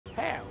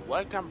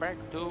Welcome back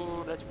to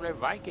Let's Play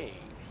Viking.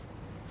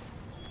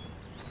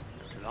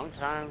 It's a long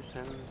time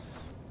since,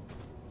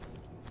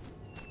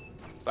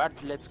 but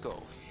let's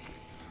go.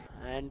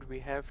 And we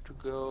have to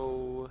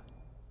go.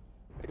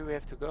 Where do we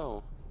have to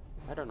go?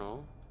 I don't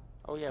know.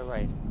 Oh yeah,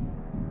 right.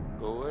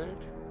 Gold?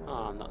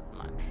 Oh, not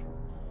much.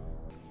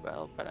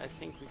 Well, but I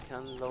think we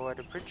can lower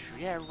the bridge.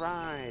 Yeah,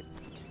 right.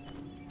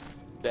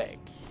 Back.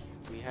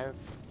 We have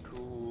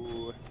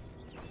to.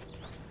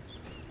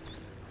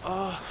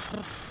 Oh,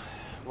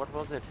 what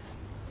was it?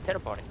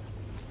 Teleporting.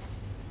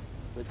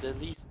 With the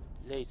least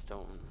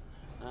laystone.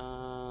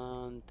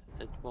 And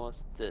it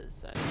was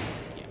this, I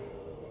think, yeah.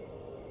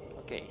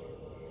 Okay.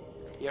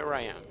 Here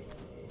I am.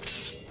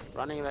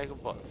 Running like a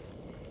boss.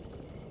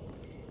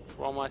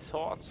 Throw my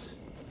swords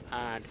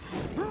and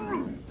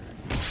boom!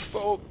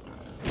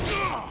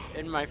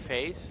 In my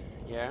face.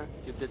 Yeah,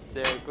 you did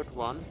the good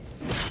one.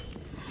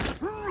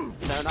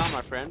 Stand down,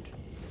 my friend.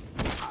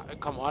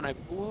 Come on, I.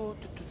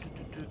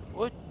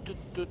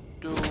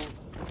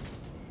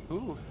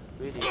 Ooh,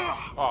 really?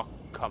 Oh,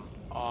 come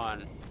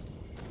on.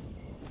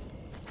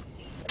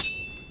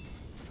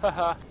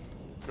 Haha,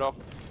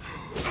 blocked.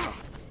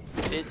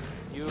 Did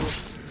you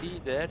see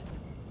that?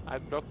 I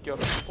blocked your.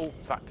 Oh,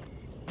 fuck.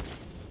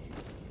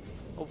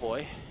 Oh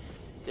boy.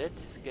 That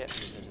scared me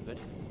a little bit.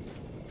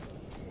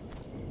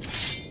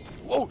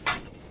 Whoa!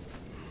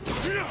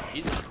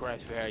 Jesus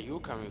Christ, where are you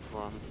coming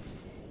from?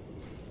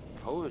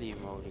 Holy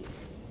moly.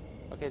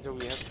 Okay, so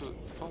we have to...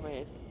 Oh,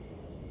 wait.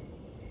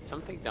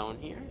 Something down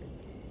here?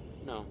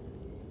 No.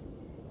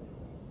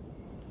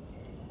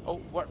 Oh,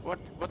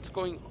 what's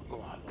going... Oh,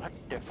 what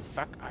the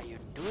fuck are you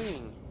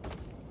doing?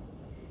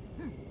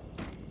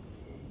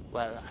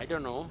 Well, I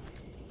don't know.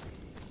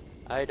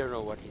 I don't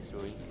know what he's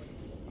doing.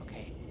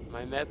 Okay,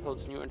 my map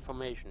holds new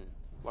information.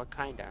 What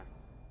kinda?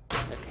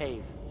 A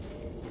cave.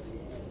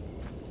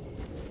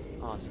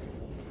 Awesome.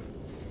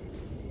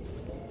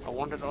 I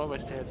wanted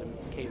always to have a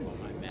cave on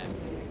my map.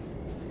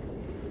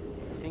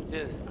 I think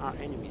there are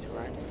enemies,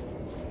 right?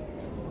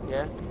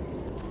 Yeah?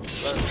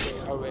 Well, they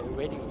are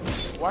waiting.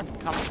 What?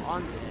 Come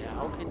on there.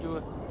 How can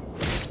you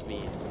hit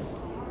me?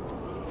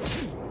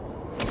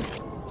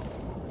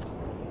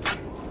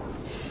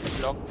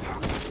 Blocked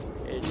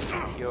in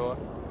your...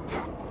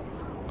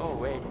 Oh,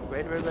 wait.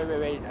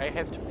 I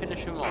have to finish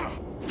him off.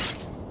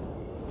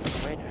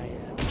 Wait,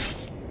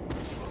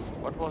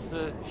 what was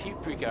the sheep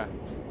breaker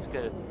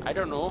skill? I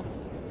don't know.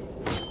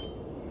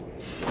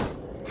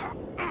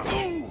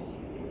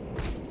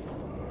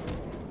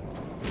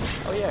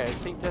 Oh yeah, I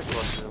think that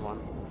was the one.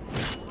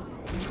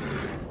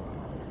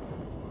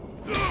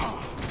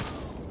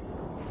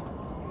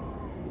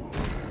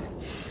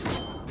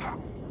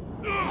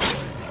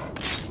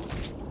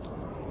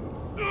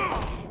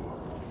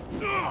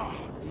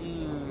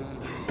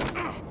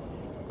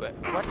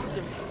 What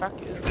the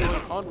fuck is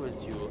going on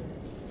with you?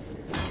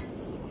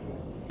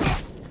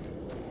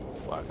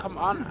 Well, come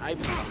on, I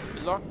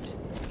blocked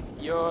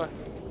your...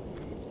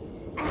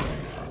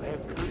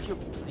 could you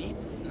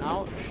please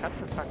now shut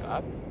the fuck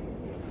up?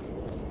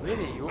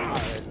 Really, you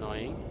are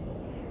annoying.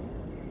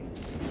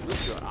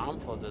 Use your arm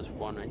for this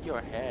one and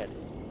your head.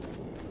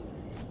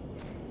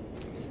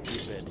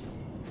 Stupid.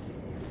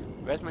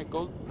 Where's my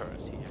gold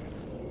purse here?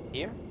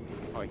 Here?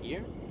 Or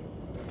here?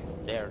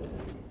 There it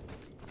is.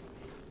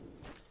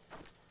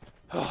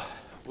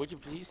 Would you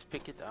please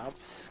pick it up,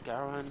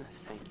 Scaran?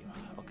 Thank you.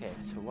 Okay,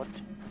 so what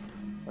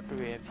do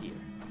we have here?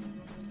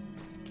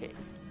 Cave.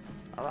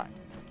 Alright.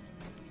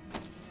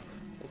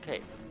 The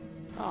cave.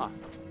 Ah.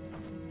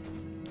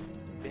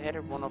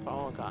 Beheaded one of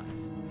our guys.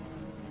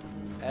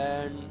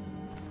 And...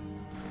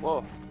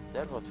 Whoa,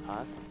 that was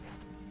fast.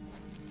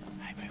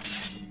 Hi, my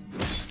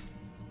friend.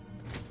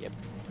 Yep.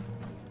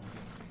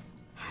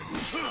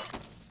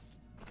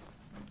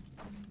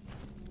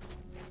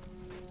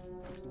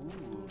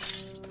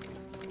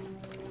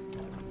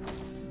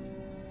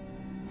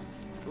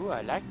 Ooh,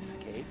 I like this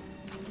cave.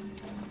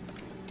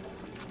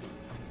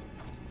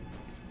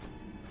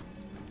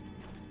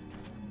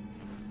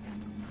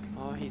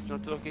 Oh, he's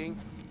not looking.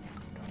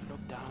 Don't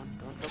look down,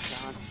 don't look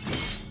down.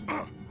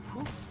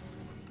 Whew.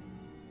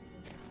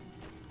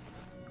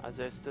 Are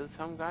there still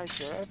some guys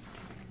left?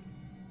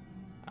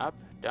 Up,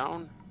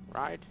 down,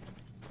 right?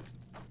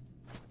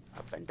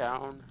 Up and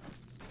down.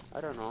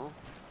 I don't know.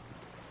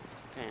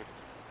 Okay,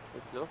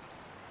 let's look.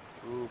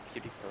 Ooh,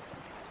 beautiful.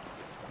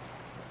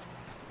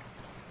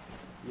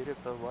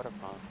 Beautiful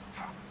waterfall.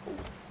 Oh,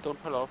 don't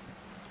fall off.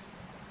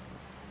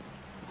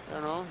 I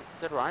don't know, is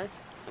that right?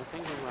 I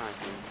think I'm right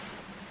here.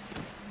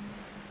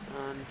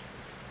 And...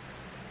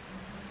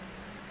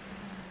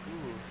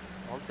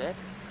 Ooh, all dead?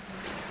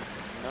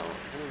 No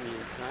enemy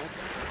inside.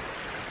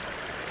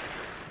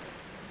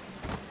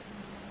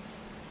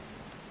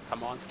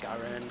 Come on,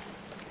 Scaran.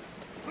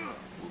 Oof,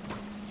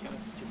 you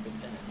stupid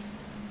ass.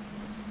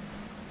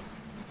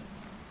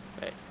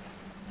 Wait,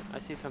 I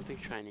see something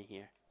shiny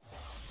here.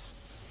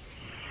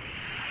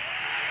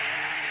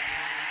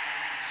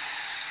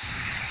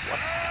 What?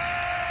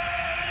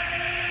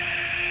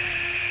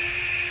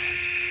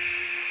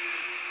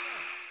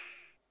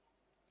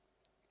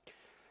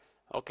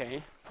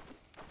 Okay.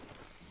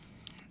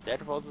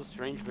 That was a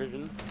strange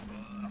vision.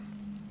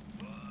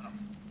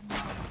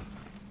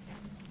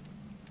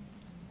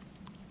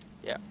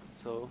 Yeah,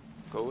 so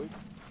gold.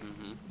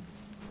 Mm-hmm.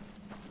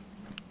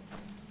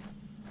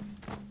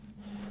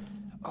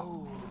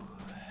 Oh.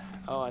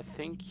 Oh, I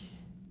think.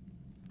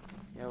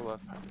 Yeah, well,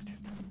 fuck it.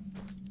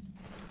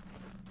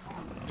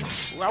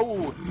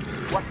 Wow!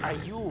 What are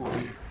you?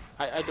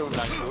 I don't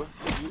like you.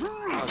 You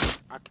are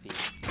ugly.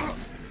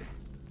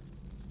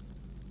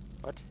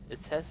 What?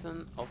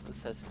 Assassin of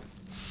assassin.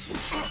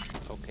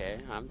 Okay,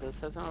 I'm the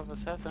assassin of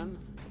assassin.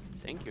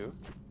 Thank you.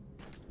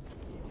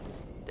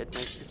 That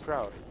makes me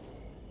proud.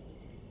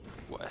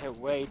 Hey,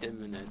 wait a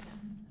minute.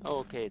 Oh,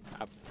 okay, it's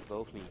up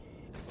above me.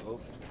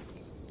 Above.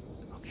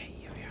 Okay,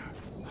 here we are.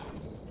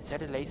 Oh, is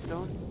that a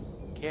laystone?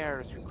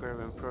 Care is required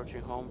when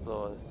approaching home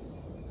floors.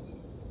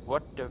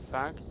 What the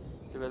fuck?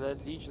 There were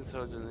legion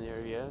soldiers in the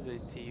area. They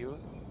see you.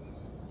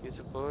 Use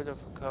a bullet of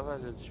cover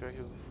that strike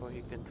you before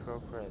he can draw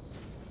breath.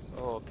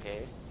 Oh,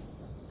 okay.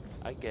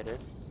 I get it.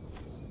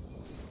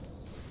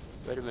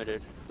 Wait a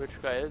minute. Which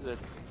guy is it?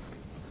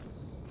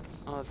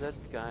 Oh, that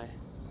guy.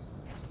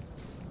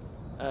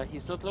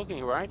 He's not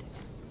looking, right?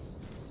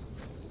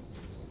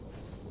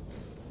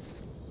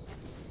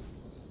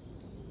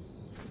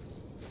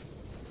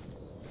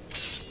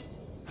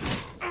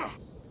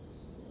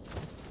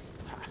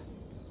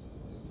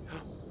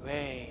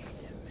 Wait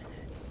a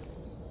minute.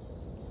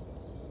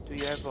 Do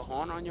you have a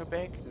horn on your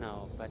back?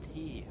 No, but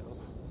he...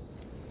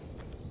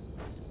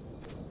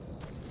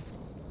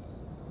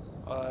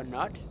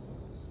 not?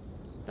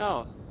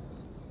 No.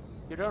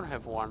 You don't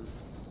have one.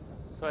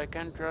 So I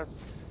can just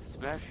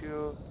smash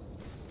you,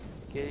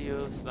 kill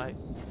you, slide...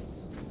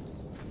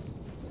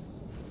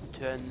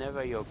 Turn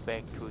never your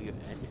back to your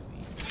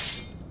enemies.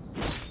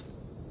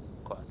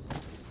 Cause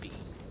it's being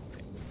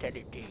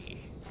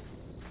fatality.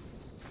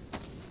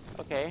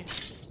 Okay.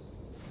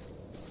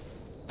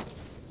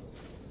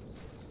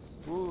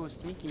 Ooh,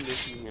 sneaky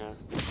mission here.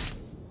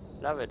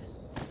 Love it.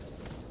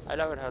 I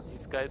love it how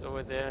these guys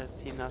over there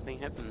see nothing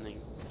happening.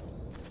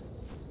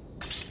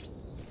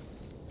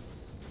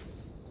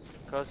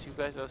 Because you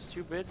guys are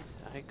stupid,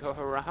 I go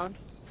around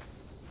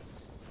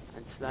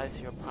and slice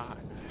your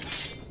partner.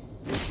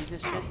 You see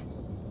this shit?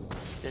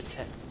 That's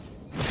it.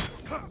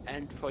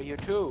 And for you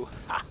too.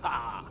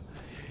 Haha!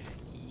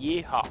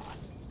 Yeehaw!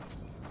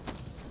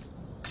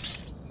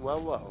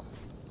 Whoa.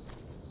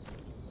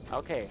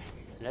 Okay,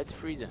 let's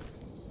free them.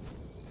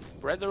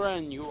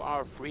 Brethren, you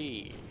are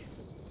free.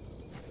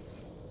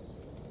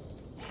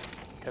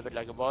 Have it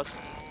like a boss.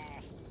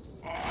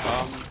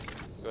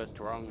 You're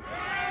strong.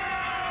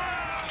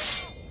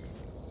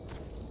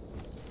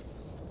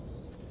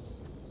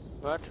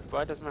 What?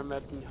 Why does my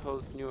map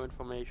hold new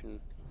information?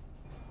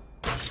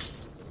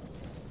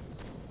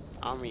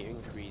 Army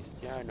increased.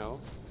 Yeah, I know.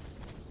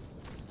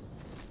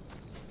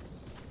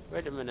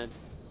 Wait a minute.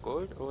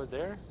 Gold over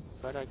there?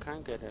 But I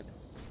can't get it.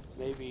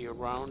 Maybe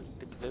around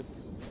the cliff.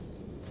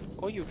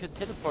 Oh, you can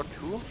teleport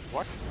too?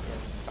 What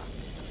the fuck?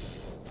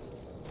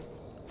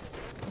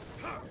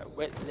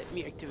 Wait, let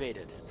me activate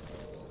it.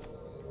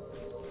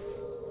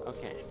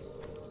 Okay.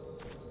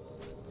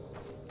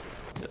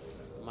 So,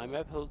 my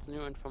map holds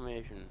new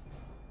information.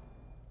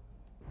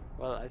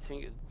 Well, I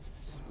think it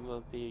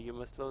will be you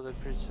must load the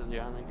bridge to the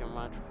Arnica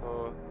march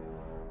for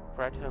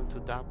Brighthelm to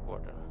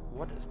Darkwater.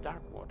 What is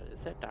Darkwater?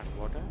 Is that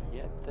Darkwater?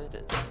 Yeah, that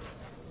is.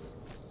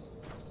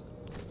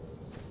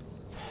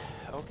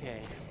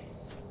 Okay.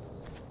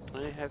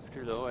 I have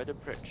to lower the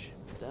bridge.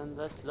 Then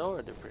let's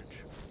lower the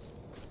bridge.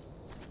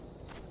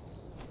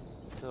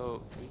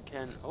 So we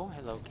can... Oh,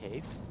 hello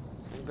cave.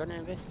 I'm gonna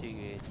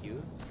investigate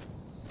you.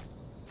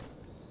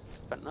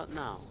 But not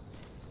now.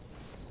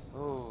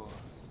 Oh.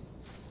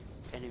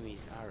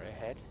 Enemies are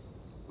ahead.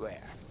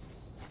 Where?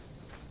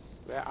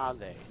 Where are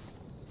they?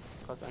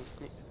 Because I'm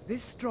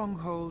This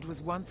stronghold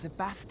was once a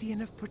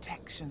bastion of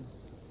protection.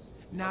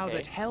 Now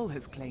that hell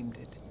has claimed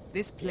it,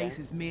 this place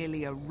is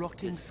merely a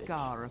rotting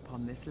scar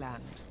upon this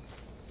land.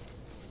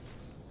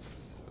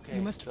 Okay,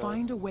 you must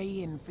find a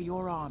way in for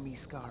your army,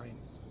 Scarin.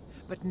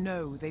 But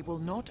no, they will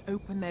not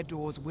open their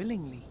doors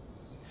willingly.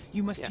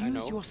 You must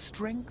use your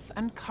strength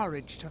and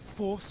courage to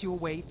force your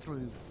way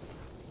through.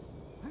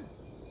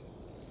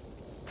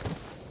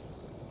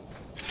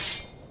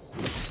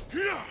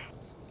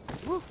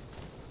 Woo.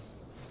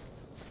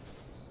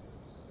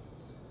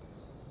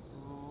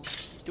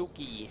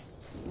 Dookie.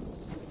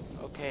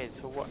 Okay,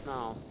 so what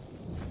now?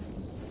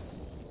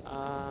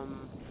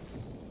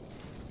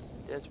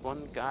 There's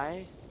one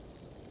guy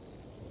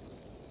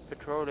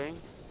patrolling.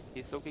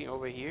 He's looking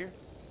over here,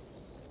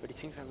 but he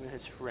thinks I'm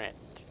his friend.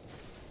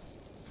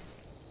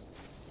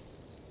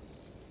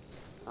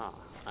 Ah,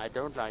 I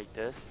don't like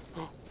this.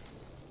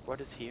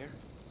 What is here?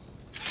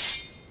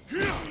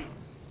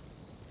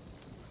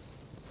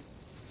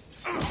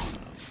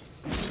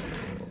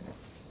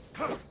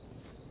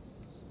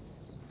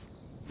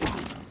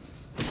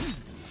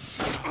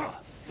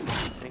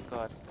 Thank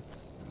God.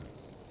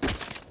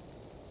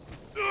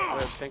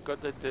 Well, thank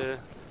God that the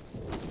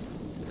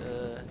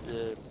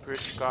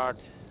bridge guard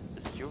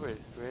stupid,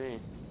 really.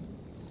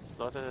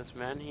 Slaughter this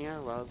man here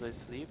while they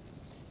sleep?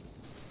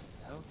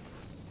 Oh.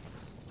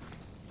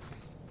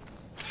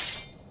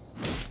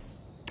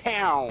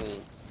 Pow!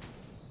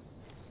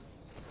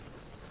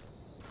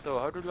 So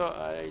how do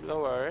I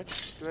lower it?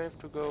 Do I have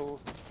to go...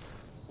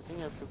 I think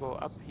I have to go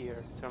up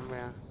here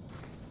somewhere.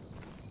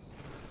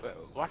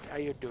 What are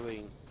you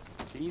doing?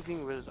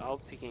 Leaving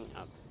without picking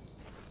up.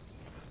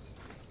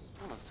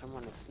 Oh,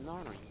 someone is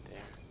snoring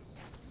there.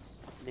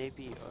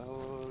 Maybe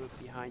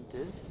behind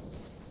this?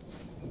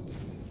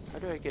 How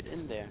do I get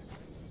in there?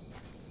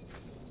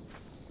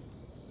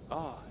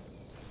 Oh.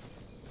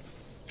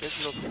 That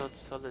looks not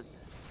solid.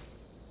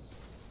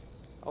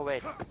 Oh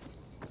wait.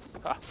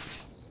 Ha.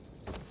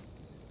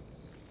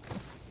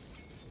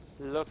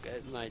 Look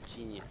at my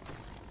geniusness.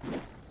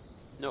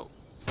 No.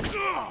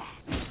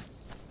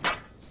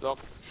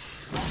 Locked.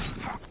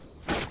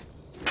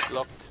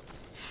 Locked.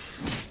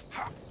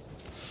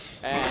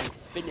 And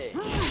finished.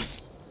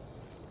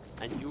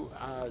 And you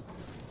are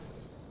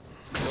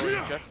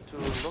going just to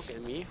look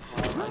at me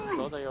while I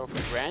slaughter your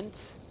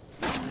friends?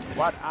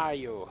 What are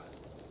you?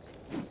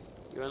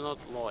 You are not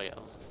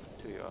loyal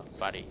to your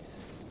buddies.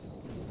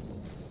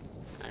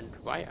 And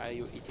why are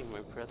you eating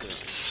my president?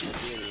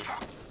 Really?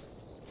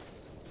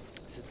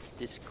 It's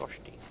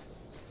disgusting.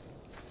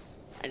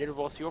 And it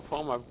was your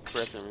former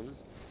brethren.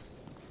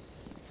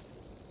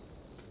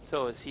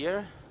 So is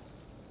here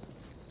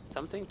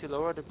something to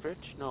lower the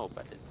bridge? No,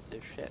 but it's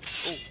the shed.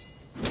 Oh,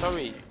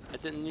 sorry, I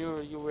didn't know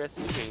you were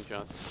sleeping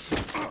just.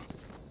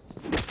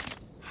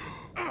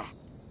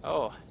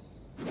 Oh,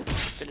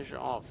 finish him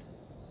off.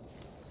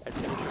 I'd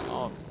finish him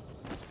off.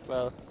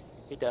 Well,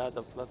 he died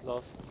of blood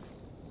loss.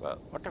 Well,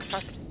 what the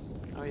fuck?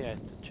 Oh yeah,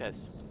 it's a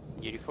chest.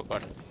 You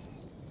forgot it.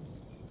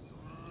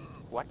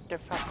 What the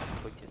fuck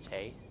would you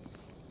say?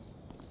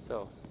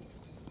 So,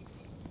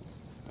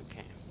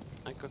 okay,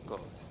 I could go.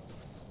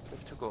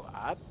 Have to go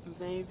up,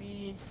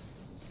 maybe?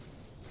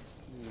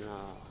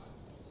 No.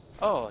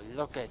 Oh,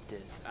 look at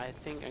this. I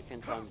think I can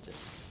jump this.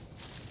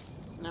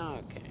 No,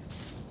 okay.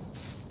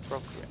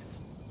 Progress.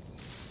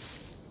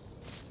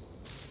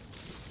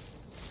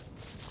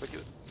 Could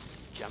you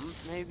jump,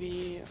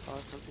 maybe? Or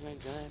something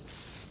like that?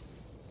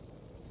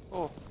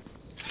 Oh.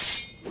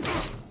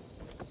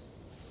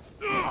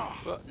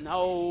 Well,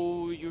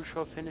 no, you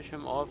shall finish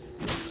him off.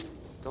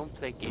 Don't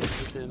play games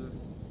with him.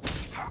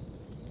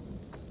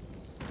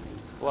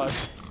 What?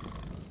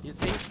 You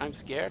think I'm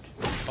scared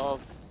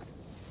of...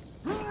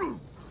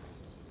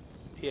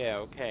 Yeah,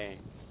 okay.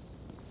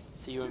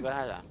 See you in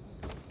Valhalla.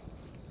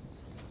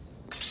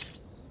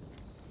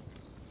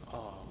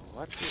 Oh,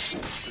 what did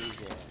I see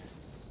there?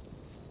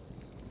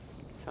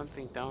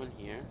 Something down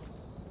here.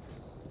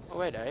 Oh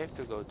wait, I have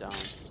to go down.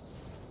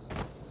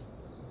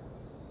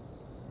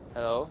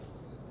 Hello?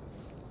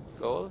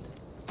 Gold?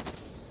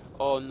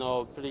 Oh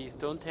no, please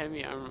don't tell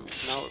me I'm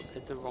now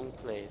at the wrong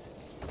place.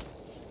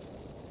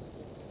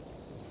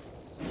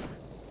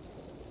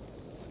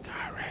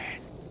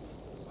 Skyrim,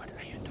 what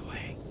are you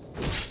doing?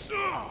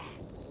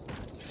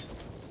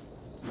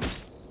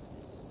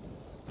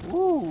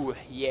 Ooh,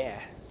 yeah.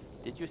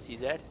 Did you see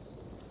that?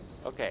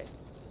 Okay.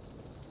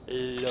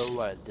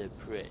 Lower the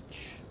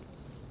bridge.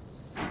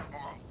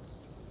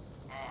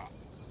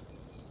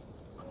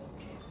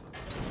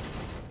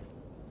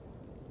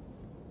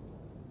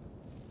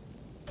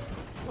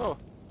 Oh,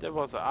 there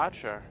was an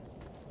archer.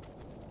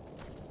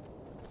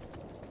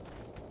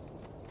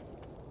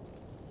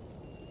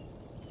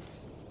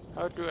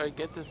 How do I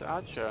get this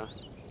archer?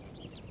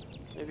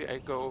 Maybe I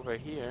go over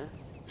here.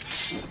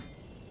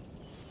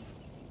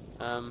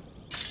 Oh,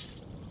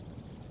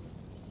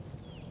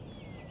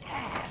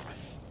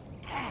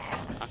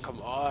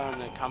 come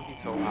on, it can't be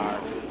so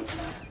hard.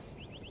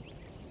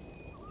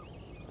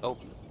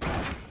 Open.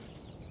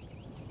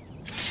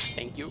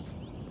 Thank you.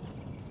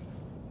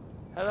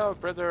 Hello,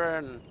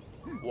 brethren.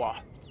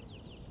 What?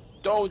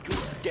 Don't you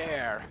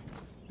dare!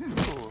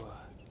 Ooh.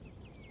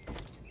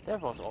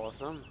 That was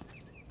awesome.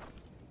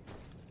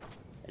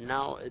 And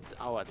now it's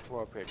our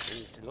tour bridge.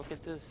 And look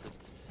at this,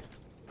 it's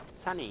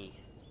sunny.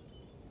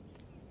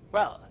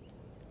 Well,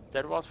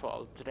 that was for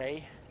all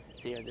today.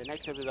 See you in the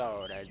next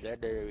episode. And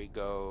there we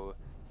go.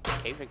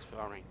 Cave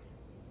exploring.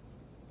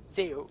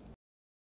 See you.